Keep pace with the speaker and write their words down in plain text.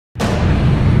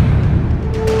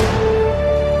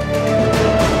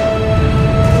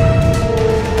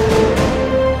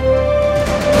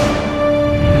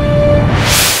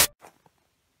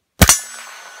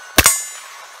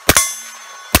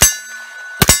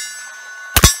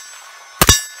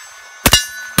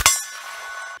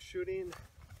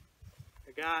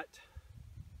got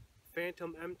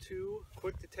Phantom M2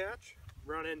 quick detach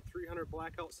running 300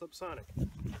 Blackout subsonic.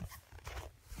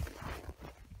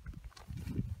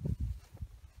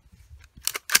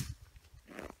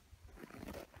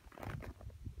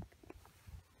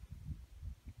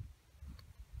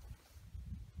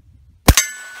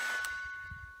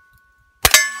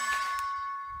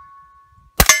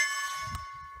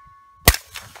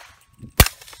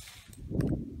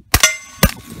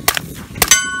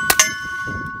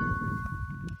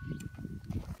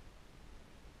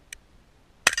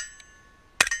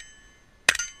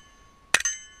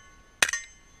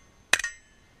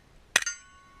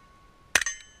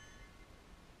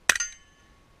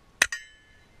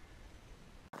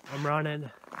 I'm running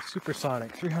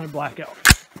supersonic 300 Blackout.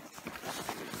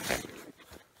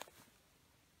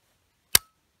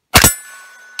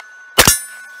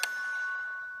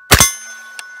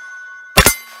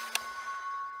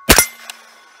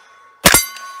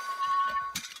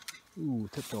 Ooh,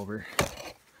 tipped over.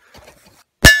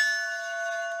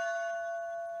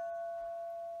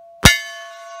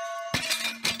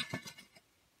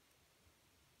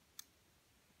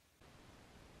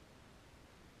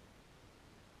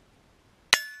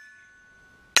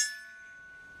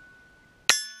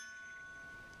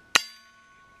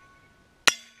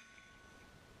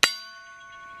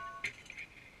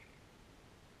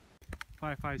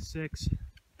 .556.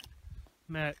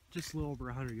 I'm at just a little over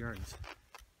 100 yards.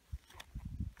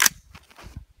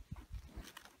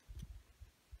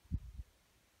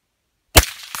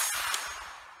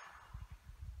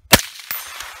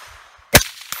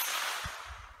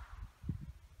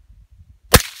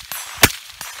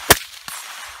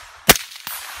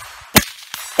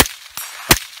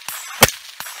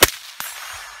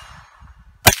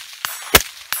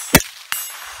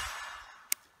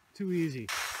 Too easy.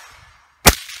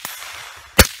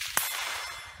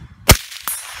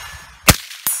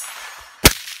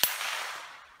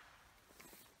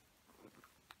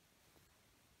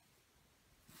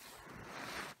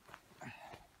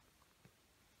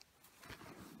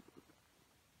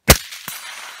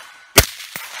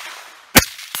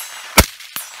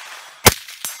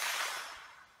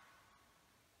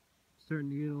 Starting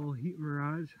to get a little heat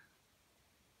mirage.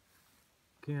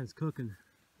 Can's cooking.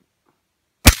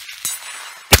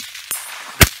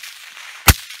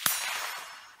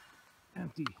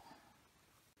 Empty.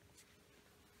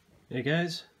 Hey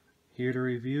guys, here to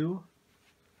review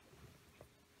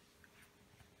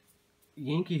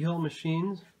Yankee Hill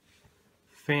Machines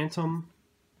Phantom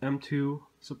M2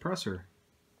 suppressor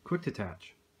quick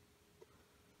detach.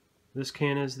 This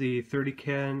can is the 30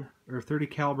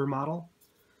 caliber model,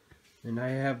 and I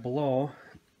have below,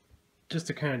 just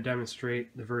to kind of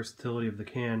demonstrate the versatility of the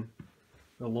can,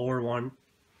 the lower one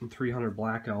in 300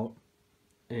 Blackout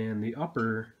and the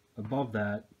upper above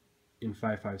that in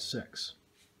 5.56.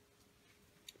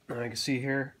 And I can see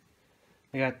here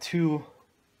I got two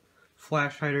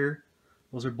flash hider.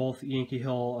 Those are both Yankee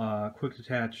Hill quick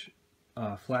detach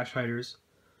flash hiders.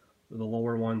 The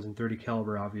lower one's in 30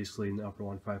 caliber, obviously, and the upper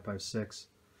one 5.56.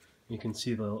 You can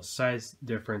see the size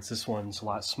difference. This one's a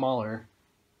lot smaller,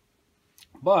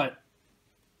 but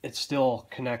it still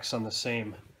connects on the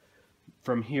same.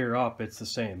 From here up, it's the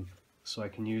same. So I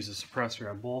can use the suppressor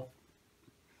on both.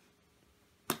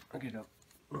 I'll get a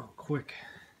real quick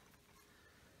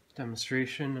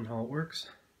demonstration on how it works.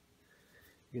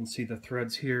 You can see the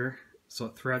threads here. So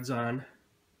it threads on,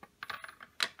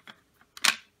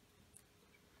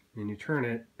 and you turn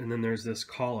it, and then there's this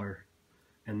collar,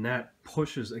 and that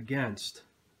pushes against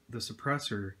the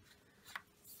suppressor,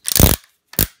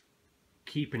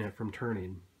 keeping it from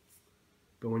turning.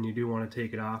 But when you do want to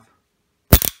take it off,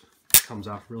 it comes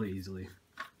off really easily.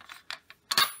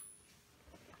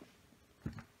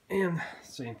 And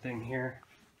same thing here.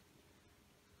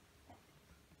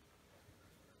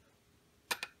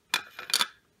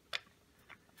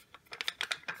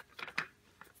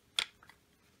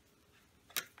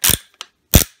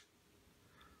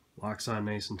 Locks on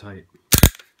nice and tight.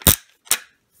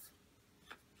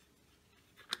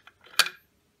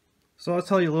 So I'll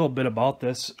tell you a little bit about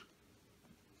this.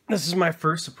 This is my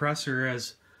first suppressor,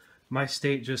 as my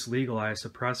state just legalized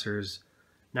suppressors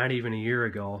not even a year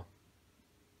ago.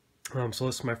 So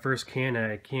this is my first can,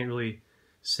 and I can't really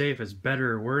say if it's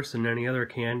better or worse than any other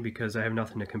can because I have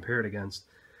nothing to compare it against.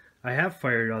 I have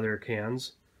fired other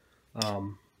cans,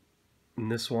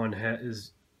 and this one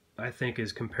I think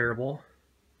is comparable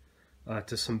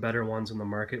to some better ones in the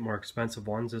market, more expensive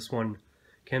ones. This one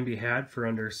can be had for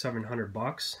under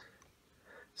 $700.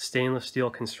 Stainless steel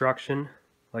construction,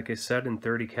 like I said, in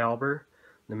 30 caliber.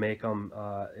 They make them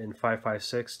in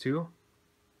 5.56 too.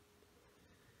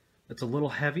 It's a little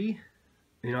heavy.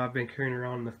 You know, I've been carrying it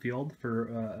around in the field for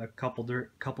a couple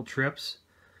trips,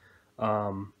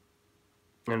 and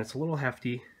it's a little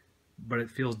hefty, but it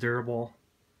feels durable.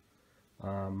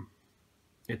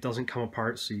 It doesn't come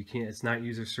apart, so you can't. It's not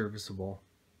user serviceable.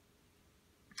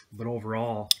 But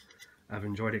overall, I've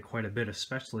enjoyed it quite a bit,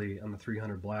 especially on the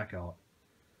 300 Blackout.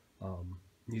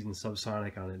 Using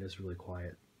subsonic on it is really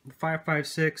quiet. The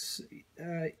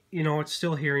 5.56, you know, it's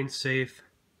still hearing safe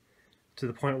to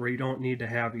the point where you don't need to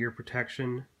have ear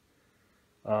protection,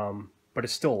 but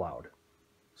it's still loud.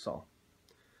 So,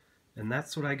 and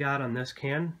that's what I got on this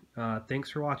can.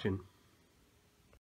 Thanks for watching.